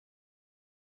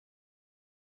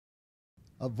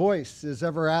A voice is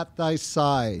ever at thy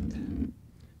side,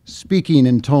 speaking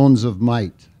in tones of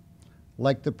might,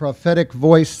 like the prophetic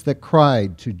voice that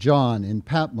cried to John in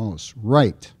Patmos,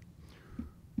 "Write,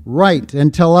 write,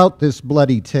 and tell out this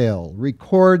bloody tale.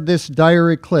 Record this dire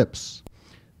eclipse,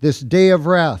 this day of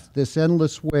wrath, this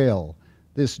endless wail,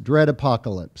 this dread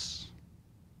apocalypse."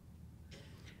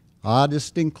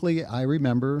 Distinctly I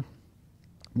remember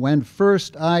when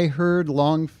first I heard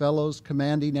Longfellow's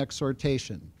commanding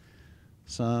exhortation,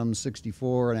 some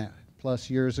 64 and plus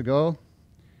years ago.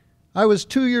 I was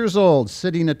 2 years old,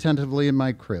 sitting attentively in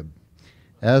my crib,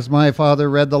 as my father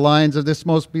read the lines of this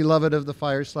most beloved of the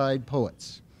fireside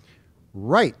poets.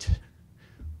 "Write,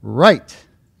 write."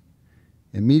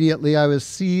 Immediately I was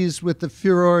seized with the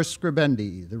furor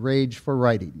scribendi, the rage for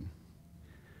writing.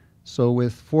 So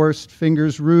with forced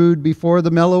fingers rude before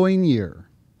the mellowing year,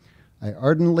 I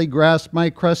ardently grasped my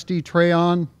crusty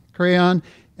crayon,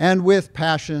 and with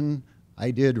passion I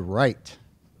did write.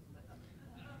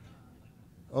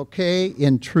 Okay,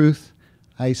 in truth,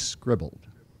 I scribbled,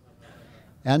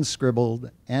 and scribbled,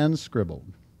 and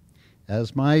scribbled,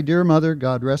 as my dear mother,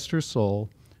 God rest her soul,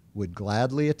 would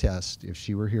gladly attest if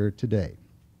she were here today.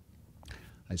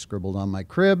 I scribbled on my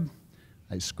crib,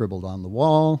 I scribbled on the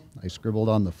wall, I scribbled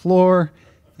on the floor,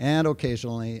 and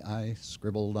occasionally I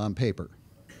scribbled on paper.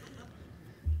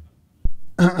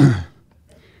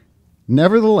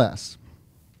 Nevertheless,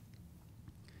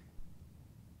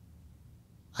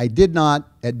 I did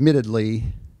not,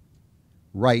 admittedly,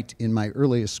 write in my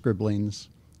earliest scribblings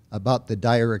about the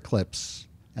dire eclipse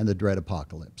and the dread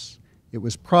apocalypse. It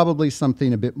was probably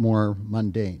something a bit more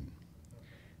mundane.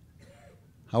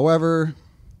 However,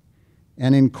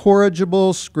 an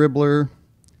incorrigible scribbler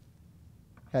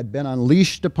had been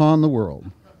unleashed upon the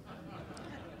world,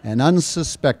 an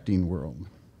unsuspecting world.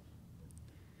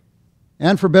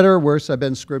 And for better or worse, I've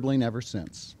been scribbling ever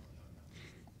since.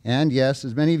 And yes,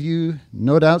 as many of you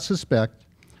no doubt suspect,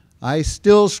 I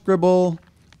still scribble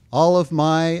all of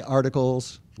my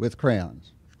articles with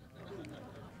crayons.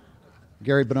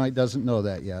 Gary Benoit doesn't know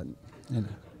that yet.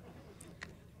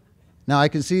 Now, I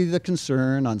can see the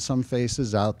concern on some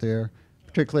faces out there,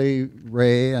 particularly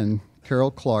Ray and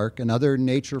Carol Clark and other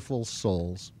natureful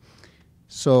souls.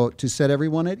 So to set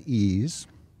everyone at ease,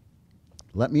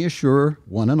 let me assure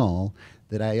one and all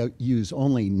that I use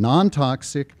only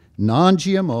non-toxic,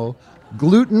 non-GMO,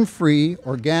 gluten-free,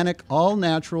 organic,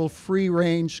 all-natural,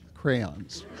 free-range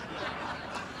crayons.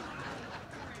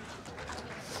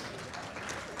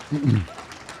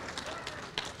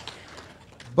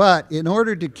 But in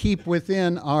order to keep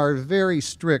within our very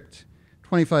strict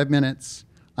 25 minutes,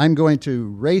 I'm going to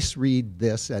race read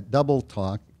this at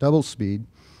double speed,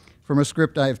 from a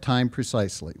script I have timed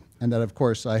precisely, and that, of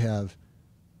course, I have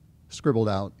scribbled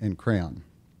out in crayon.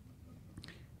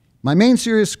 My main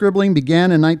serious scribbling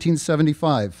began in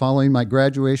 1975, following my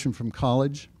graduation from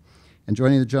college and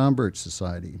joining the John Birch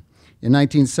Society. In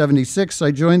 1976, I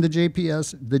joined the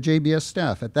JBS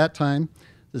staff. At that time,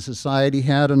 the Society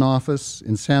had an office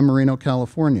in San Marino,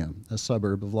 California, a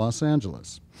suburb of Los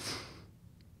Angeles.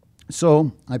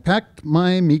 So I packed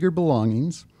my meager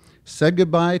belongings, said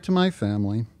goodbye to my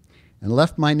family, and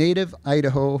left my native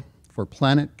Idaho for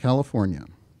planet California.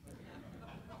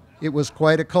 It was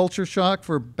quite a culture shock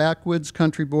for a backwoods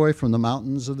country boy from the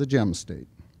mountains of the Gem State.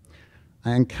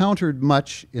 I encountered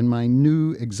much in my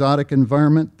new exotic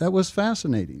environment that was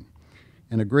fascinating,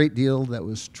 and a great deal that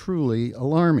was truly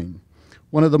alarming.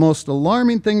 One of the most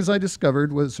alarming things I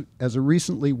discovered was, as a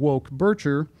recently woke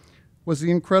Bircher, was the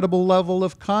incredible level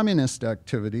of communist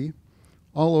activity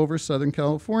all over Southern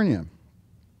California,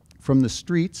 from the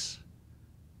streets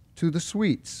to the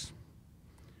suites.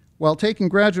 While taking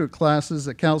graduate classes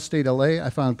at Cal State LA, I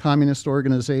found communist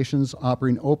organizations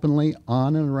operating openly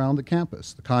on and around the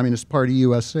campus. The Communist Party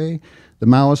USA, the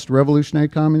Maoist Revolutionary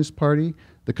Communist Party,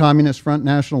 the Communist Front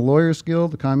National Lawyers Guild,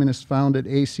 the communist-founded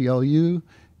ACLU,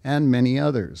 and many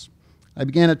others. I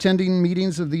began attending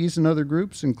meetings of these and other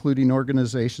groups, including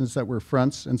organizations that were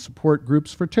fronts and support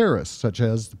groups for terrorists, such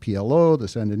as the PLO, the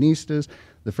Sandinistas,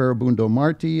 the Farabundo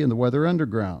Marti, and the Weather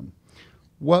Underground.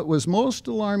 What was most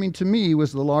alarming to me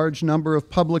was the large number of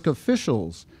public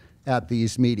officials at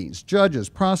these meetings: judges,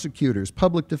 prosecutors,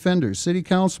 public defenders, city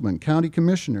councilmen, county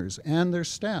commissioners, and their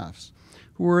staffs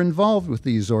who were involved with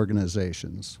these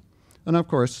organizations. And of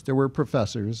course, there were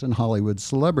professors and Hollywood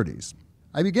celebrities.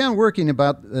 I began working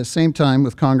about the same time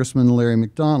with Congressman Larry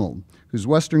McDonald, whose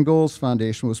Western Goals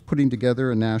Foundation was putting together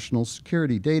a national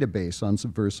security database on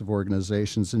subversive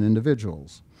organizations and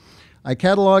individuals. I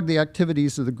cataloged the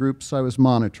activities of the groups I was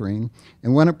monitoring,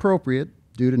 and when appropriate,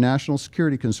 due to national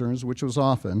security concerns, which was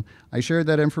often, I shared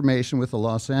that information with the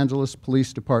Los Angeles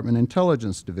Police Department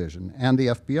Intelligence Division and the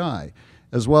FBI,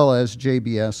 as well as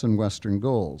JBS and Western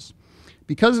Goals.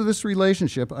 Because of this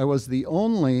relationship, I was the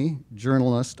only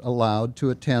journalist allowed to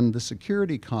attend the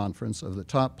security conference of the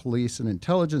top police and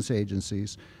intelligence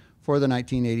agencies for the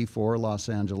 1984 Los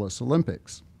Angeles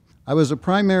Olympics. I was a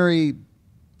primary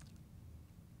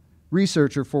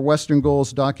researcher for Western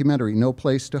Goals' documentary, No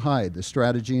Place to Hide, The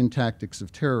Strategy and Tactics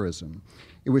of Terrorism.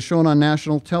 It was shown on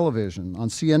national television, on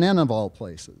CNN of all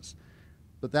places.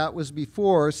 But that was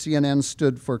before CNN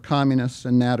stood for communists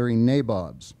and nattering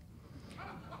nabobs.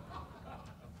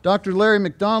 Dr. Larry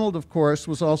McDonald, of course,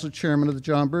 was also chairman of the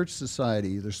John Birch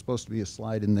Society. There's supposed to be a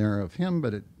slide in there of him,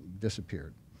 but it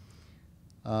disappeared.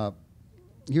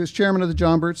 He was chairman of the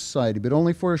John Birch Society, but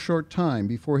only for a short time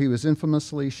before he was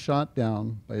infamously shot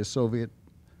down by a Soviet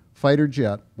fighter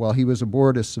jet while he was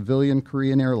aboard a civilian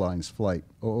Korean Airlines flight,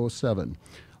 007,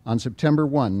 on September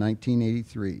 1,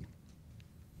 1983.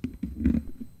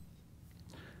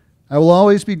 I will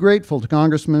always be grateful to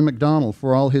Congressman McDonald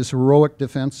for all his heroic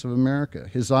defense of America,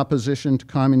 his opposition to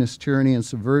communist tyranny and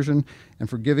subversion, and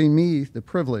for giving me the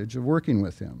privilege of working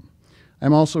with him.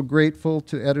 I'm also grateful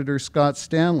to editor Scott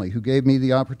Stanley, who gave me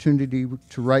the opportunity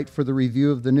to write for the Review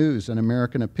of the News and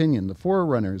American Opinion, the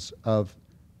forerunners of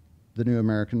the New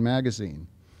American Magazine.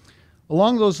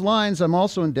 Along those lines, I'm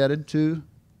also indebted to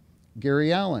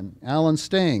Gary Allen, Alan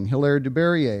Stang, Hilaire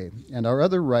DeBerrier, and our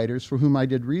other writers for whom I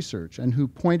did research and who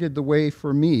pointed the way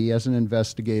for me as an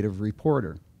investigative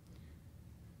reporter.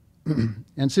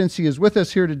 And since he is with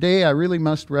us here today, I really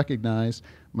must recognize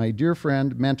my dear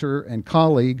friend, mentor, and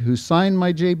colleague who signed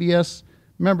my JBS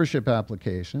membership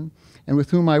application and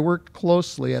with whom I worked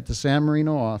closely at the San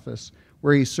Marino office,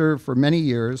 where he served for many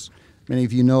years. Many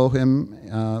of you know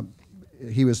him.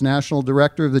 He was national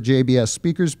director of the JBS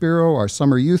Speakers Bureau, our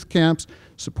summer youth camps,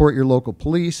 Support Your Local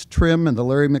Police, TRIM, and the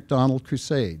Larry McDonald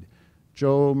Crusade.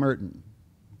 Joe Merton.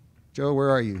 Joe, where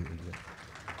are you?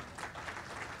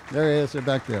 There he is,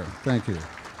 back there. Thank you.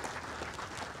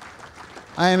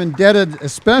 I am indebted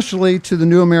especially to the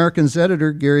New American's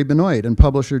editor, Gary Benoit, and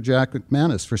publisher Jack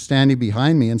McManus for standing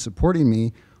behind me and supporting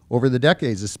me over the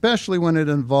decades, especially when it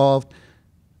involved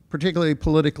particularly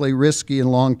politically risky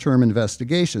and long-term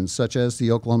investigations, such as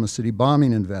the Oklahoma City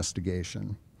bombing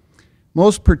investigation.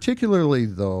 Most particularly,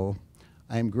 though,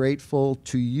 I am grateful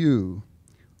to you,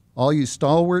 all you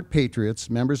stalwart patriots,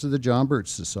 members of the John Birch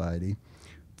Society,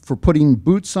 for putting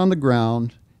boots on the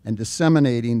ground and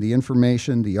disseminating the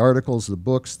information, the articles, the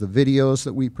books, the videos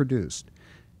that we produced.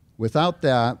 Without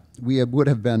that, we would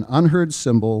have been unheard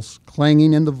cymbals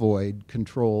clanging in the void,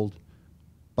 controlled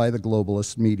by the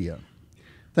globalist media.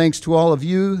 Thanks to all of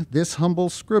you, this humble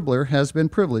scribbler has been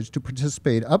privileged to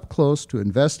participate up close to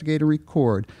investigate and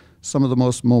record some of the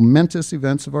most momentous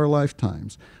events of our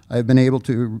lifetimes. I have been able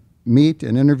to meet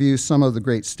and interview some of the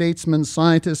great statesmen,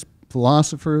 scientists,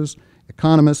 philosophers,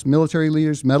 economists, military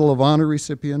leaders, Medal of Honor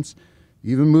recipients,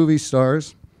 even movie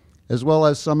stars, as well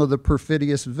as some of the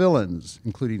perfidious villains,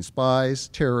 including spies,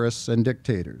 terrorists, and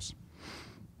dictators.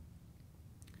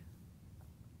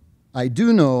 I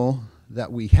do know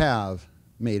that we have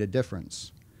made a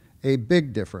difference, a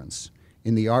big difference,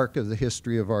 in the arc of the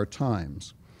history of our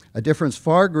times, a difference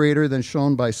far greater than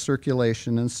shown by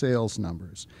circulation and sales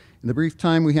numbers. In the brief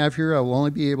time we have here, I will only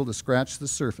be able to scratch the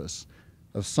surface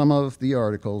of some of the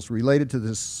articles related to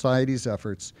the Society's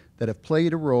efforts that have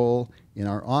played a role in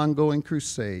our ongoing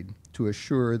crusade to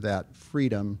assure that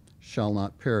freedom shall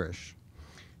not perish.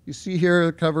 You see here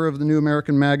the cover of the New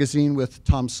American Magazine with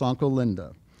Tom Sonko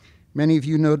Linda. Many of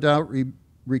you no doubt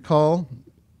recall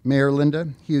Mayor Linda.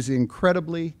 He is the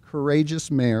incredibly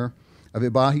courageous mayor of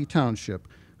Ibahi Township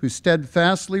who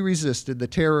steadfastly resisted the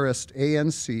terrorist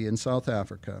ANC in South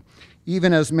Africa,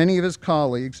 even as many of his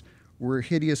colleagues were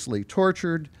hideously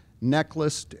tortured,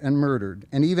 necklaced, and murdered,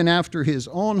 and even after his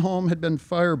own home had been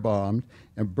firebombed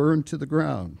and burned to the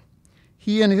ground.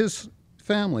 He and his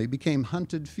family became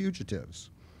hunted fugitives.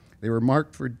 They were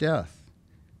marked for death,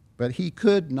 but he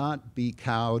could not be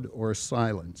cowed or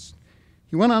silenced.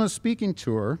 He went on a speaking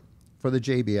tour for the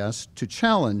JBS to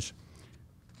challenge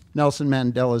Nelson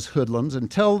Mandela's hoodlums and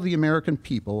tell the American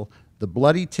people the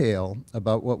bloody tale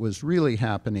about what was really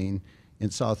happening in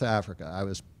South Africa. I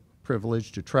was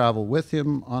privileged to travel with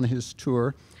him on his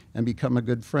tour and become a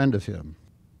good friend of him.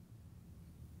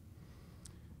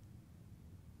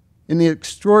 In the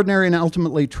extraordinary and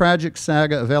ultimately tragic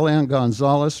saga of Elian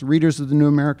Gonzalez, readers of the New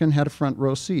American had a front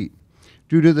row seat.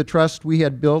 Due to the trust we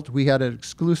had built, we had an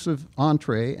exclusive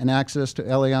entree and access to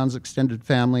Elian's extended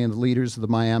family and the leaders of the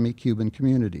Miami Cuban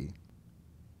community.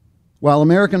 While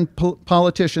American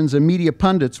politicians and media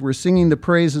pundits were singing the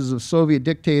praises of Soviet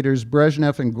dictators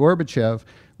Brezhnev and Gorbachev,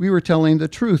 we were telling the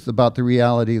truth about the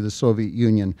reality of the Soviet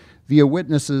Union via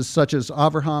witnesses such as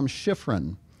Avraham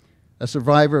Shifrin, a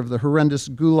survivor of the horrendous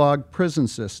Gulag prison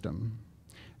system.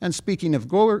 And speaking of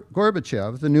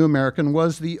Gorbachev, the New American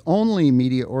was the only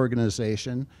media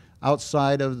organization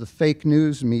outside of the fake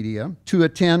news media to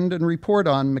attend and report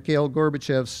on Mikhail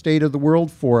Gorbachev's State of the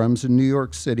World forums in New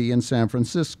York City and San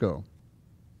Francisco.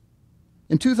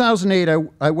 In 2008,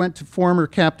 I went to former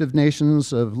captive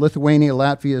nations of Lithuania,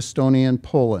 Latvia, Estonia, and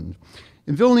Poland.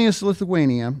 In Vilnius,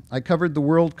 Lithuania, I covered the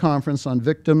World Conference on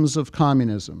Victims of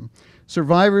Communism.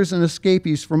 Survivors and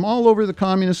escapees from all over the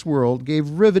communist world gave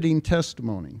riveting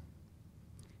testimony.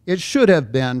 It should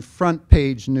have been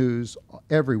front-page news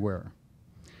everywhere.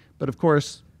 But of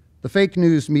course, the fake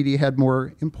news media had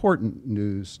more important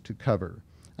news to cover,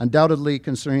 undoubtedly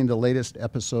concerning the latest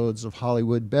episodes of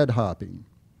Hollywood bed-hopping.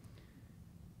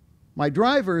 My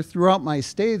driver throughout my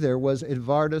stay there was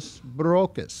Edvardas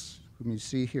Brokis, whom you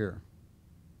see here.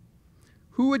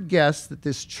 Who would guess that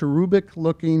this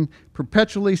cherubic-looking,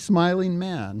 perpetually smiling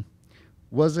man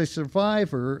was a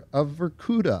survivor of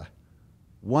Vorkuta,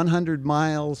 100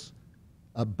 miles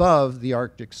above the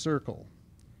Arctic Circle,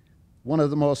 one of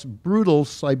the most brutal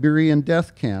Siberian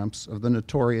death camps of the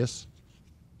notorious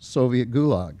Soviet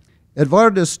Gulag.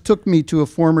 Edvardas took me to the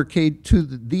former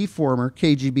KGB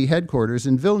headquarters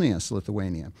in Vilnius,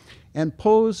 Lithuania, and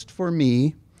posed for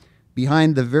me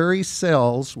behind the very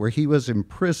cells where he was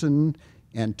imprisoned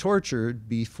and tortured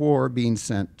before being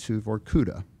sent to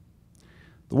Vorkuta.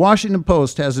 The Washington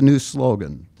Post has a new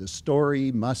slogan: "The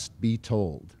story must be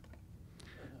told."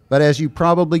 But as you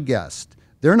probably guessed,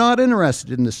 they're not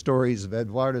interested in the stories of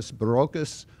Edvardas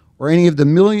Brokis or any of the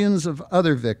millions of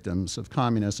other victims of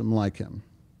communism like him.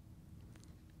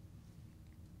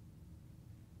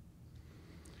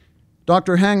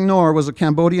 Dr. Hang Nor was a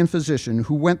Cambodian physician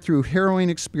who went through harrowing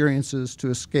experiences to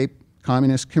escape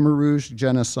communist Khmer Rouge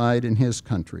genocide in his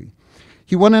country.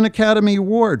 He won an Academy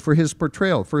Award for his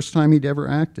portrayal, first time he'd ever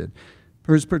acted,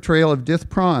 for his portrayal of Dith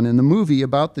Pran in the movie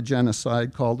about the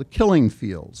genocide called The Killing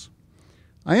Fields.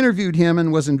 I interviewed him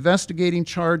and was investigating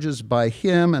charges by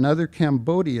him and other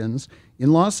Cambodians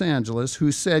in Los Angeles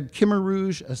who said Khmer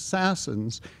Rouge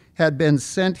assassins had been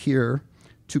sent here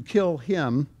to kill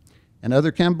him and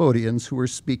other Cambodians who were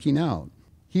speaking out.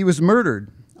 He was murdered,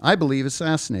 I believe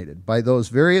assassinated, by those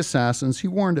very assassins he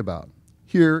warned about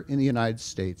here in the United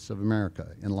States of America,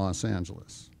 in Los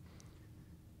Angeles.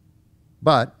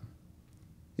 But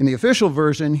in the official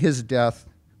version, his death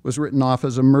was written off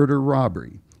as a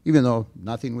murder-robbery, even though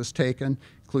nothing was taken,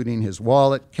 including his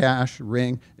wallet, cash,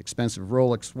 ring, expensive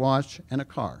Rolex watch, and a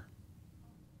car.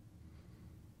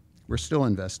 We're still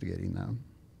investigating that.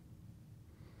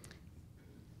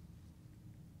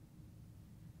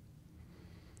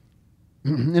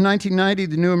 In 1990,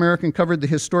 the New American covered the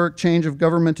historic change of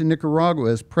government in Nicaragua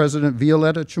as President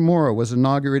Violeta Chamorro was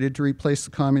inaugurated to replace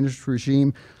the communist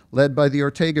regime led by the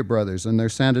Ortega brothers and their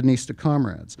Sandinista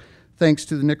comrades. Thanks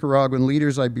to the Nicaraguan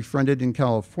leaders I befriended in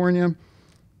California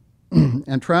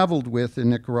and traveled with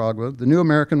in Nicaragua, the New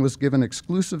American was given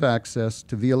exclusive access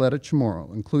to Violeta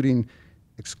Chamorro, including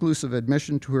exclusive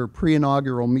admission to her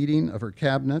pre-inaugural meeting of her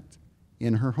cabinet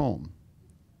in her home.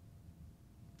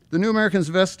 The New American's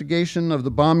investigation of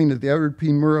the bombing of the Edward P.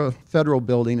 Murrah Federal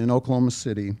Building in Oklahoma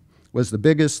City was the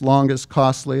biggest, longest,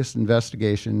 costliest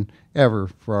investigation ever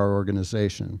for our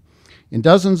organization. In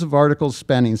dozens of articles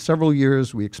spanning several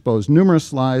years, we exposed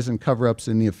numerous lies and cover-ups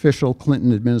in the official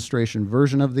Clinton administration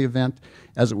version of the event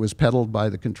as it was peddled by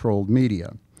the controlled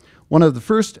media. One of the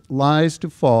first lies to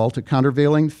fall to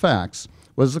countervailing facts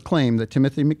was the claim that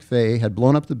Timothy McVeigh had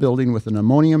blown up the building with an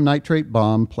ammonium nitrate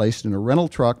bomb placed in a rental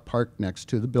truck parked next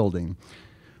to the building.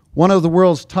 One of the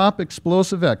world's top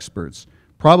explosive experts,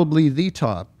 probably the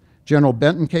top, General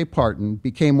Benton K. Parton,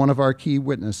 became one of our key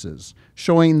witnesses,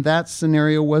 showing that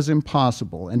scenario was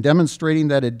impossible and demonstrating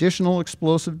that additional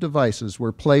explosive devices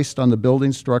were placed on the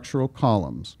building's structural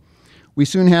columns. We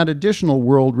soon had additional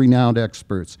world-renowned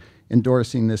experts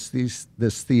endorsing this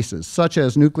thesis, such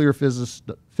as nuclear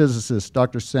physicist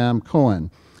Dr. Sam Cohen,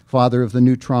 father of the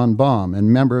neutron bomb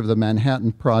and member of the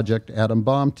Manhattan Project atom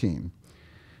bomb team.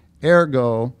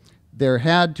 Ergo, there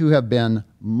had to have been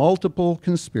multiple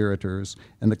conspirators,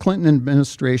 and the Clinton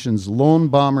administration's lone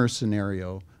bomber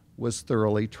scenario was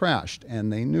thoroughly trashed,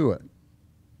 and they knew it.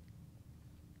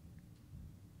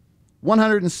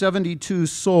 172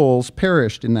 souls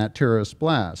perished in that terrorist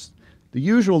blast. The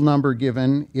usual number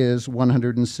given is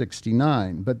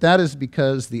 169, but that is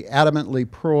because the adamantly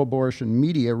pro-abortion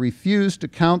media refused to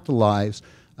count the lives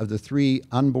of the 3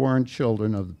 unborn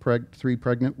children of the 3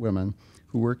 pregnant women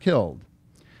who were killed.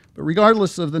 But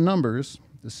regardless of the numbers,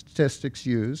 the statistics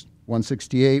used,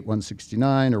 168,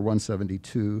 169, or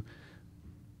 172,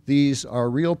 these are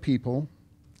real people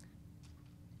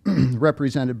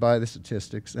represented by the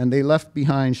statistics, and they left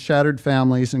behind shattered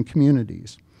families and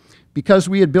communities. Because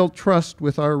we had built trust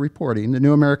with our reporting, the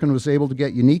New American was able to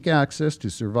get unique access to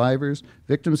survivors,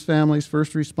 victims' families,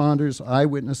 first responders,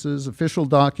 eyewitnesses, official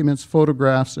documents,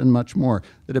 photographs, and much more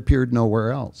that appeared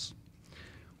nowhere else.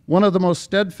 One of the most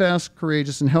steadfast,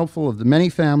 courageous, and helpful of the many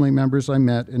family members I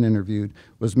met and interviewed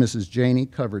was Mrs. Janie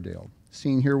Coverdale,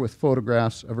 seen here with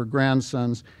photographs of her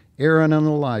grandsons, Aaron and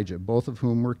Elijah, both of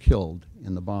whom were killed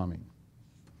in the bombing.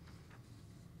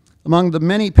 Among the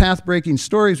many path-breaking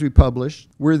stories we published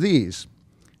were these,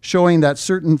 showing that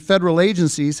certain federal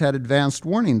agencies had advanced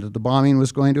warning that the bombing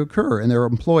was going to occur, and their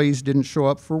employees didn't show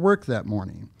up for work that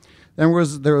morning. Then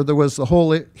there was the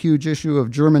whole huge issue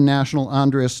of German national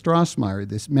Andreas Strassmeyer,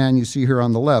 this man you see here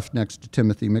on the left next to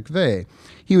Timothy McVeigh.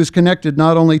 He was connected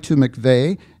not only to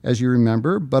McVeigh, as you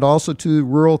remember, but also to the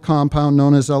rural compound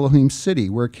known as Elohim City,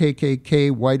 where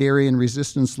KKK White Aryan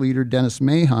resistance leader Dennis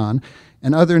Mahon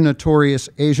and other notorious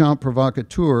agents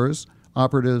provocateurs,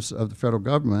 operatives of the federal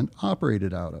government,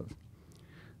 operated out of.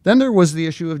 Then there was the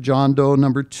issue of John Doe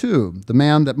number 2, the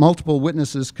man that multiple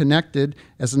witnesses connected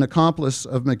as an accomplice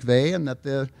of McVeigh and that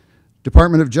the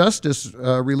Department of Justice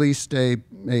released a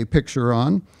picture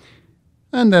on,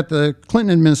 and that the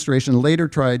Clinton administration later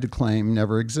tried to claim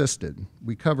never existed.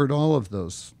 We covered all of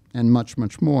those and much,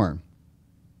 much more.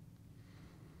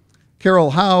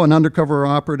 Carol Howe, an undercover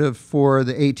operative for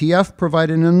the ATF,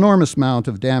 provided an enormous amount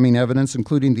of damning evidence,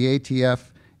 including the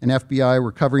ATF and FBI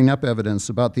were covering up evidence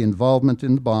about the involvement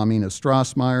in the bombing of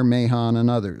Strassmeyer, Mahon, and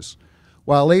others.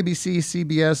 While ABC,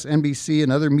 CBS, NBC,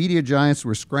 and other media giants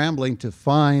were scrambling to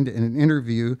find and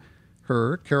interview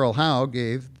her, Carol Howe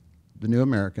gave the New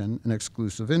American an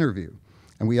exclusive interview.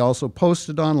 And we also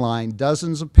posted online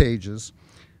dozens of pages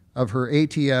of her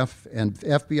ATF and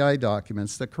FBI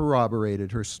documents that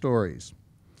corroborated her stories.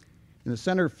 In the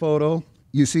center photo,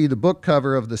 you see the book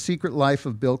cover of The Secret Life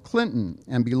of Bill Clinton,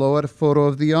 and below it a photo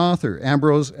of the author,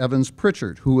 Ambrose Evans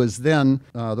Pritchard, who was then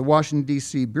the Washington,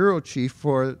 D.C. bureau chief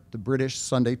for the British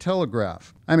Sunday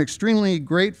Telegraph. I'm extremely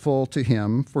grateful to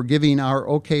him for giving our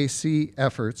OKC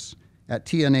efforts at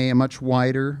TNA a much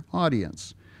wider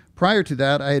audience. Prior to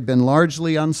that, I had been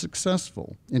largely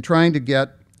unsuccessful in trying to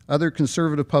get other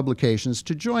conservative publications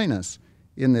to join us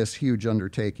in this huge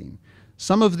undertaking.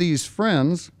 Some of these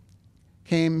friends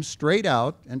came straight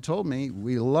out and told me,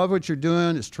 "We love what you're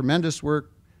doing, it's tremendous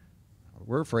work,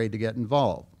 we're afraid to get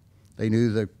involved." They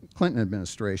knew the Clinton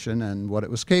administration and what it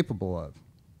was capable of.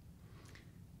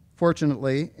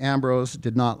 Fortunately, Ambrose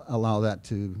did not allow that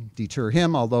to deter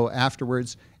him, although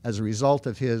afterwards, as a result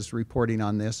of his reporting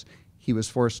on this, he was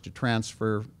forced to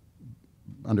transfer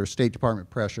under State Department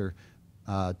pressure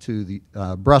to the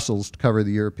Brussels to cover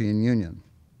the European Union.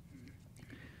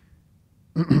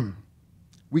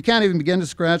 We can't even begin to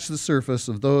scratch the surface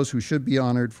of those who should be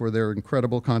honored for their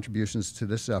incredible contributions to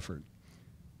this effort.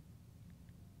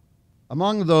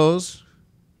 Among those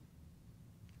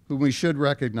whom we should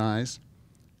recognize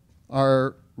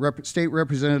are State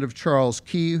Representative Charles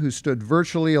Key, who stood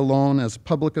virtually alone as a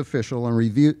public official and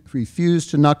refused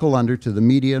to knuckle under to the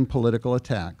media and political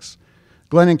attacks.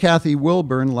 Glenn and Kathy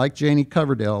Wilburn, like Janie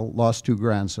Coverdale, lost 2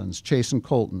 grandsons, Chase and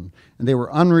Colton, and they were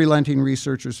unrelenting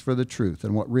researchers for the truth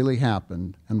and what really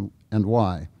happened and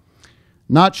why.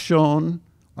 Not shown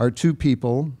are 2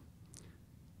 people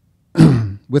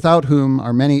without whom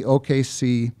many of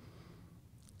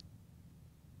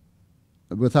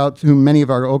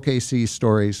our OKC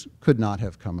stories could not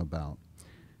have come about.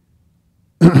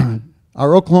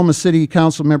 Our Oklahoma City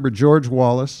Council member George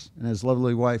Wallace and his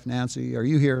lovely wife Nancy, are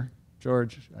you here?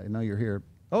 George, I know you're here.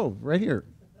 Oh, right here.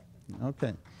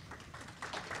 Okay.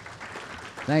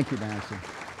 Thank you, Nancy.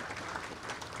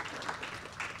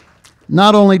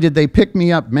 Not only did they pick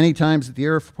me up many times at the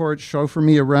airport, chauffeur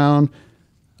me around,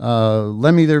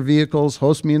 lend me their vehicles,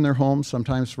 host me in their homes,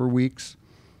 sometimes for weeks,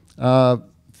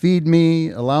 feed me,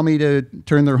 allow me to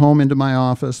turn their home into my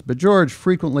office, but George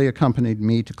frequently accompanied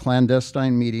me to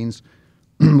clandestine meetings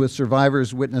with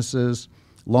survivors, witnesses,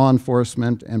 law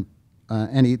enforcement, and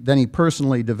then he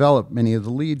personally developed many of the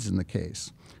leads in the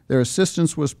case. Their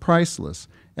assistance was priceless,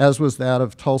 as was that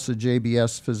of Tulsa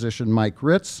JBS physician Mike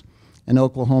Ritz and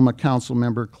Oklahoma Council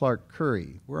member Clark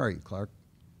Curry. Where are you, Clark?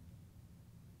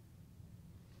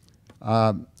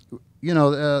 That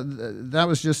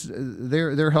was just,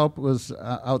 their help was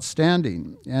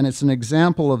outstanding. And it's an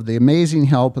example of the amazing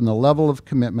help and the level of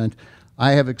commitment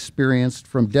I have experienced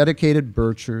from dedicated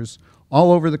Birchers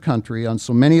all over the country on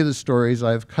so many of the stories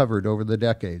I have covered over the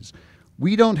decades.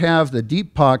 We don't have the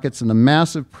deep pockets and the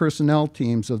massive personnel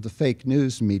teams of the fake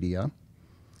news media,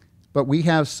 but we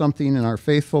have something in our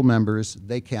faithful members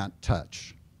they can't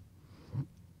touch.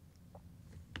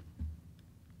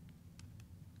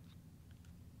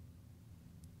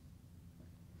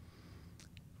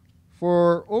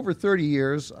 For over 30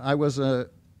 years, I was an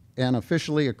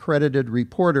officially accredited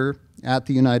reporter at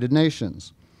the United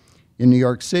Nations, in New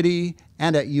York City,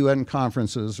 and at UN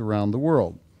conferences around the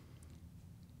world.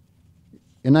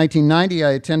 In 1990,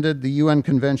 I attended the UN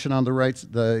Convention on the Rights,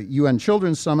 the UN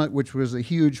Children's Summit, which was a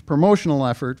huge promotional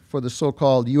effort for the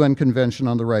so-called UN Convention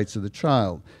on the Rights of the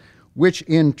Child, which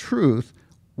in truth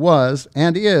was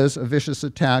and is a vicious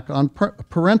attack on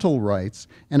parental rights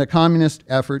and a communist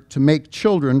effort to make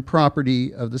children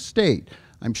property of the state.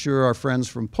 I'm sure our friends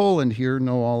from Poland here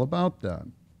know all about that.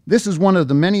 This is one of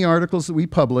the many articles that we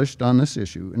published on this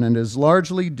issue, and it is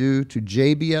largely due to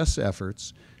JBS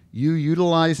efforts, you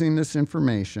utilizing this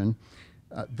information,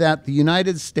 that the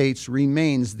United States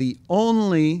remains the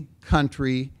only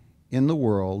country in the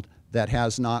world that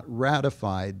has not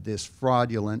ratified this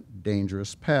fraudulent,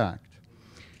 dangerous pact.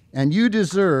 And you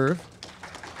deserve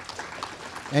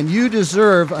a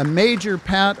major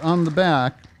pat on the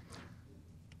back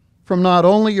from not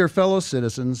only your fellow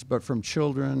citizens, but from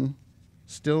children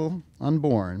still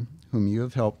unborn whom you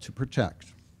have helped to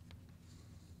protect.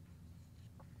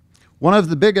 One of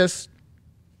the biggest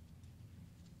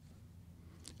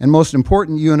and most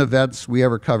important UN events we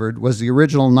ever covered was the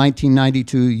original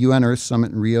 1992 UN Earth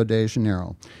Summit in Rio de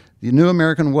Janeiro. The New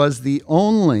American was the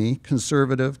only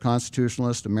conservative,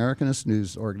 constitutionalist, Americanist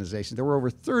news organization. There were over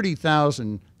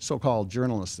 30,000 so-called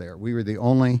journalists there. We were the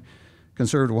only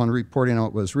conservative one reporting on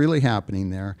what was really happening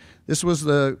there. This was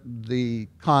the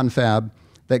confab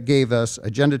that gave us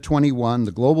Agenda 21,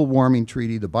 the Global Warming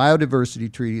Treaty, the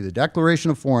Biodiversity Treaty, the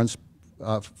Declaration of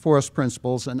Forest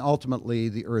Principles, and ultimately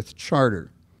the Earth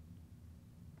Charter,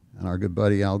 and our good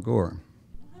buddy Al Gore.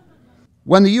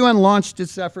 When the UN launched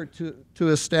its effort to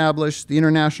establish the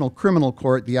International Criminal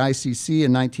Court, the ICC,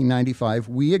 in 1995,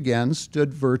 we again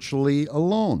stood virtually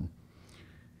alone.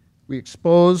 We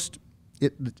exposed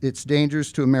its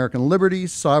dangers to American liberty,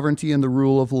 sovereignty, and the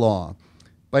rule of law.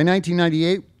 By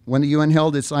 1998, when the UN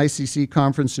held its ICC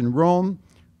conference in Rome,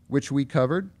 which we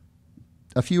covered,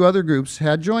 a few other groups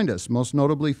had joined us, most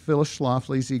notably Phyllis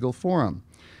Schlafly's Eagle Forum.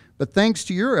 But thanks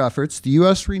to your efforts, the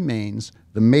U.S. remains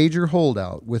the major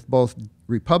holdout, with both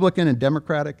Republican and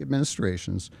Democratic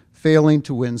administrations failing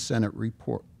to win Senate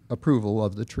approval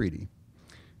of the treaty.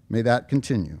 May that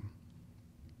continue.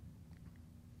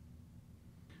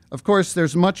 Of course,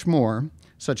 there's much more,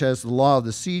 such as the Law of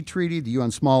the Sea Treaty, the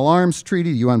UN Small Arms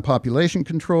Treaty, the UN Population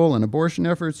Control and Abortion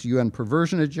Efforts, UN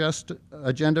Perversion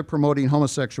Agenda promoting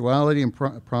homosexuality and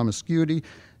promiscuity,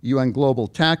 UN Global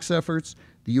Tax Efforts,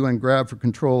 the UN Grab for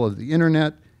Control of the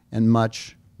Internet, and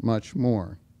much, much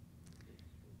more.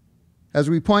 As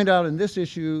we point out in this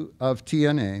issue of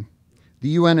TNA, the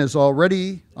UN is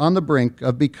already on the brink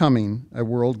of becoming a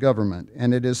world government,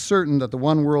 and it is certain that the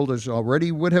one world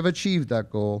already would have achieved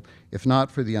that goal if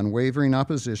not for the unwavering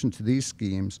opposition to these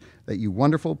schemes that you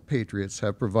wonderful patriots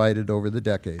have provided over the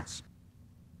decades.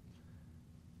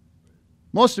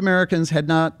 Most Americans had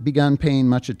not begun paying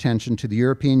much attention to the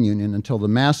European Union until the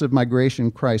massive migration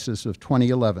crisis of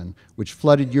 2011, which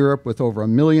flooded Europe with over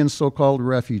 1 million so-called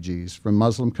refugees from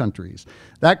Muslim countries.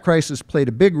 That crisis played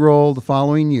a big role the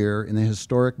following year in the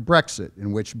historic Brexit,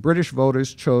 in which British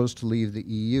voters chose to leave the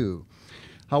EU.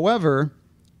 However,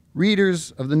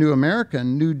 readers of the New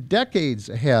American knew decades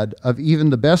ahead of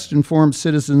even the best informed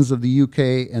citizens of the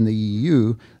UK and the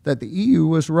EU that the EU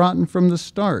was rotten from the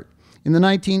start. In the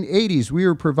 1980s, we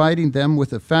were providing them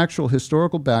with a factual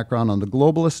historical background on the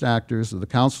globalist actors of the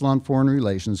Council on Foreign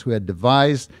Relations who had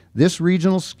devised this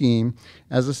regional scheme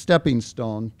as a stepping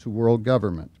stone to world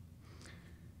government.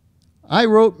 I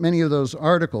wrote many of those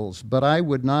articles, but I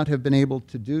would not have been able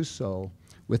to do so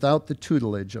without the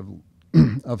tutelage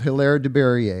of Hilaire de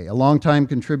Berrier, a longtime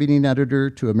contributing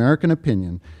editor to American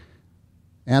Opinion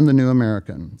and the New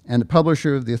American, and the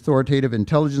publisher of the authoritative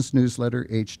intelligence newsletter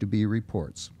H2B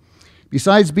Reports.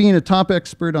 Besides being a top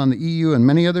expert on the EU and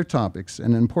many other topics,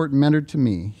 and an important mentor to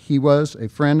me, he was a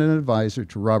friend and advisor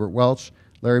to Robert Welch,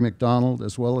 Larry McDonald,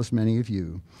 as well as many of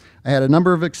you. I had a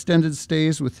number of extended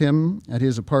stays with him at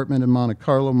his apartment in Monte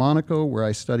Carlo, Monaco, where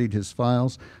I studied his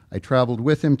files. I traveled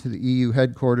with him to the EU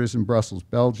headquarters in Brussels,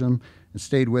 Belgium, and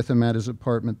stayed with him at his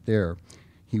apartment there.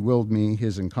 He willed me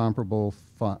his incomparable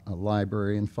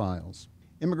library and files.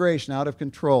 Immigration out of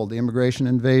control, the immigration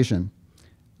invasion.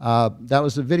 That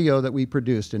was a video that we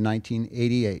produced in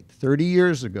 1988, 30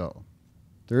 years ago.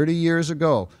 30 years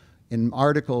ago, in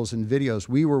articles and videos,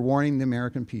 we were warning the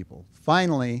American people.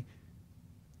 Finally,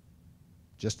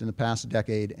 just in the past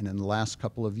decade and in the last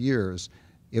couple of years,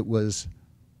 it was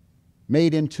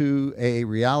made into a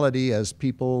reality as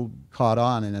people caught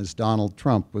on and as Donald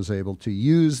Trump was able to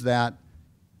use that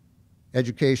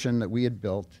education that we had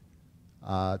built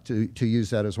to use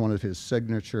that as one of his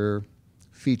signature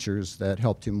features that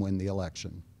helped him win the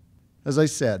election. As I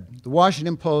said, the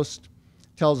Washington Post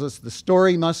tells us the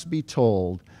story must be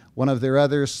told. One of their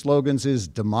other slogans is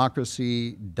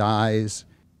democracy dies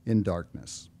in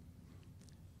darkness.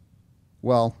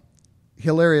 Well,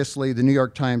 hilariously, the New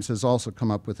York Times has also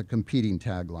come up with a competing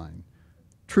tagline.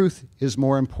 Truth is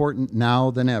more important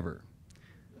now than ever.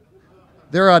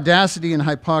 Their audacity and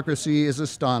hypocrisy is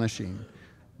astonishing.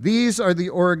 These are the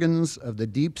organs of the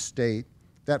deep state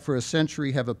that for a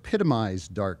century have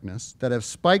epitomized darkness, that have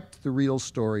spiked the real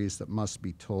stories that must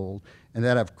be told, and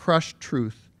that have crushed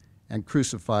truth and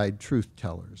crucified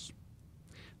truth-tellers.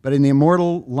 But in the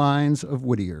immortal lines of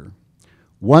Whittier,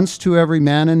 once to every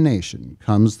man and nation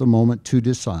comes the moment to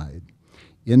decide,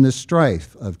 in the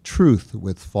strife of truth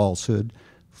with falsehood,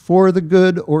 for the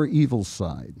good or evil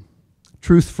side.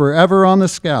 Truth forever on the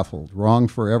scaffold, wrong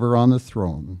forever on the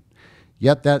throne.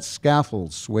 Yet that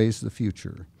scaffold sways the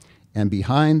future, and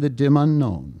behind the dim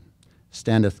unknown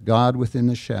standeth God within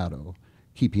the shadow,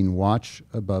 keeping watch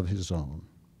above his own.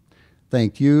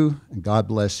 Thank you, and God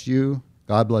bless you.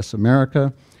 God bless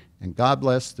America, and God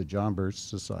bless the John Birch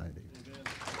Society.